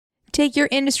Take your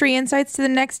industry insights to the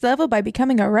next level by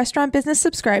becoming a Restaurant Business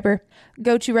subscriber.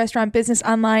 Go to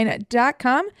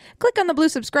restaurantbusinessonline.com, click on the blue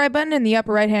subscribe button in the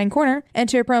upper right-hand corner,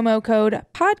 enter promo code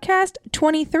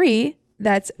PODCAST23,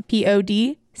 that's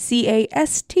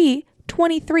PODCAST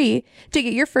 23, to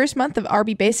get your first month of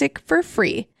RB Basic for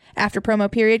free. After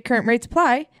promo period, current rates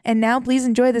apply. And now please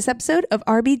enjoy this episode of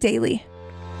RB Daily.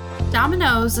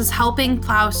 Domino's is helping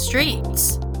plow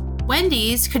streets.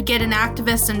 Wendy's could get an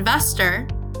activist investor.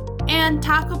 And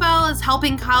Taco Bell is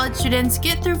helping college students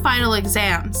get through final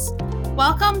exams.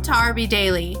 Welcome to RB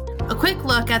Daily, a quick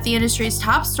look at the industry's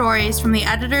top stories from the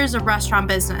editors of Restaurant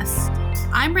Business.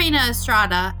 I'm Reina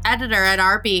Estrada, editor at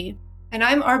RB. And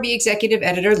I'm RB Executive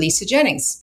Editor Lisa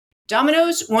Jennings.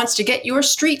 Domino's wants to get your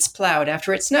streets plowed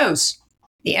after it snows.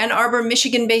 The Ann Arbor,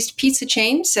 Michigan-based pizza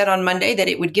chain said on Monday that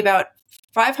it would give out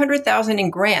 $500,000 in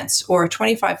grants, or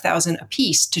 $25,000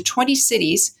 apiece, to 20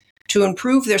 cities to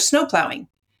improve their snow plowing.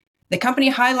 The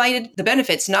company highlighted the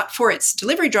benefits not for its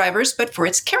delivery drivers, but for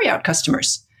its carryout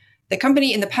customers. The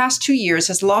company in the past 2 years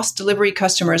has lost delivery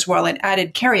customers while it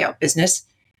added carryout business.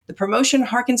 The promotion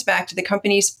harkens back to the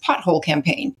company's pothole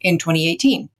campaign in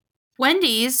 2018.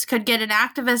 Wendy's could get an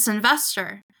activist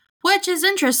investor, which is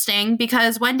interesting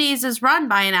because Wendy's is run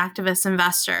by an activist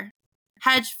investor.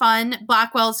 Hedge fund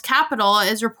Blackwell's Capital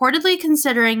is reportedly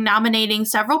considering nominating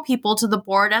several people to the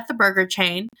board at the burger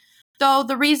chain, though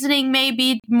the reasoning may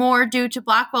be more due to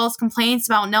Blackwell's complaints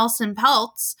about Nelson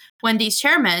Peltz, Wendy's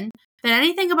chairman, than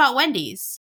anything about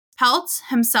Wendy's. Peltz,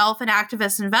 himself an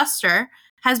activist investor,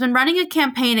 has been running a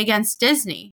campaign against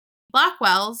Disney.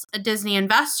 Blackwell's, a Disney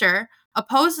investor,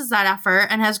 opposes that effort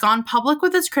and has gone public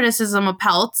with its criticism of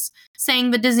Peltz, saying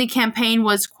the Disney campaign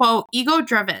was, quote,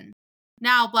 ego-driven.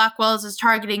 Now Blackwell's is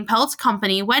targeting Peltz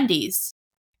company, Wendy's.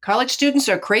 College students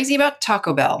are crazy about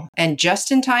Taco Bell, and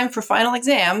just in time for final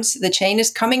exams, the chain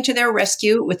is coming to their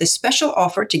rescue with a special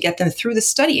offer to get them through the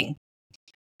studying.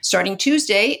 Starting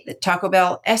Tuesday, the Taco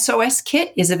Bell SOS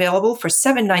kit is available for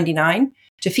 $7.99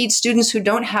 to feed students who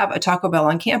don't have a Taco Bell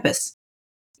on campus.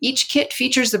 Each kit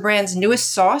features the brand's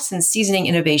newest sauce and seasoning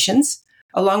innovations,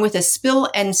 along with a spill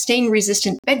and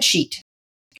stain-resistant bed sheet.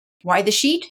 Why the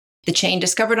sheet? The chain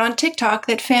discovered on TikTok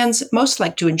that fans most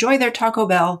like to enjoy their Taco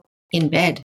Bell in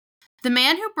bed. The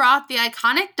man who brought the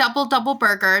iconic Double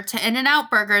Burger to In-N-Out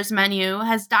Burger's menu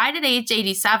has died at age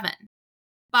 87.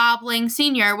 Bob Ling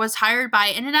Sr. was hired by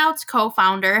In-N-Out's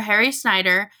co-founder, Harry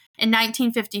Snyder, in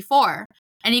 1954,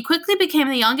 and he quickly became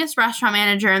the youngest restaurant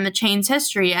manager in the chain's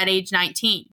history at age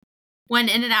 19. When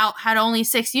In-N-Out had only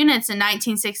 6 units in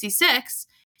 1966,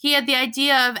 he had the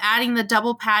idea of adding the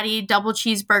double patty, double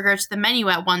cheeseburger to the menu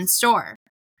at one store.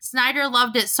 Snyder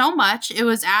loved it so much it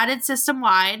was added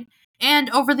system-wide,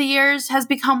 and over the years has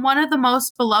become one of the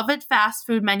most beloved fast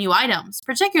food menu items,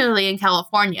 particularly in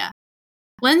California.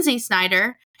 Lindsay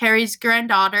Snyder, Harry's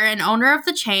granddaughter and owner of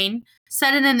the chain,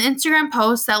 said in an Instagram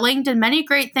post that Ling did many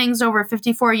great things over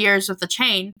 54 years with the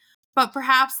chain, but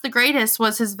perhaps the greatest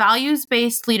was his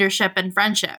values-based leadership and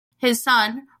friendship. His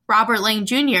son, Robert Ling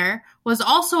Jr., was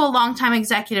also a longtime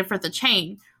executive for the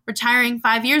chain, retiring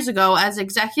 5 years ago as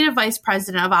Executive Vice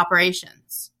President of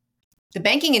Operations. The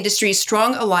banking industry's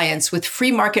strong alliance with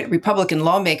free market Republican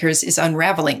lawmakers is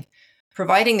unraveling,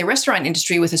 providing the restaurant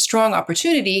industry with a strong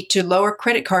opportunity to lower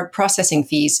credit card processing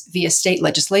fees via state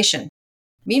legislation.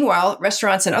 Meanwhile,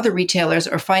 restaurants and other retailers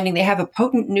are finding they have a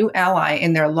potent new ally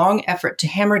in their long effort to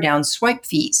hammer down swipe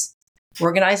fees.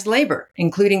 Organized labor,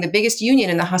 including the biggest union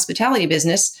in the hospitality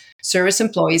business, Service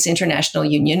Employees International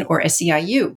Union, or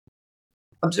SEIU.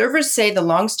 Observers say the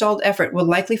long-stalled effort will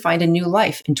likely find a new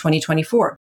life in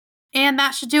 2024. And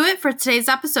that should do it for today's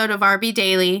episode of RB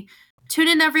Daily. Tune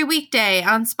in every weekday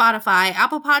on Spotify,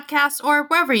 Apple Podcasts, or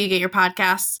wherever you get your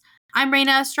podcasts. I'm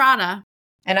Reina Estrada.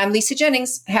 And I'm Lisa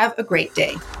Jennings. Have a great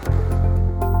day.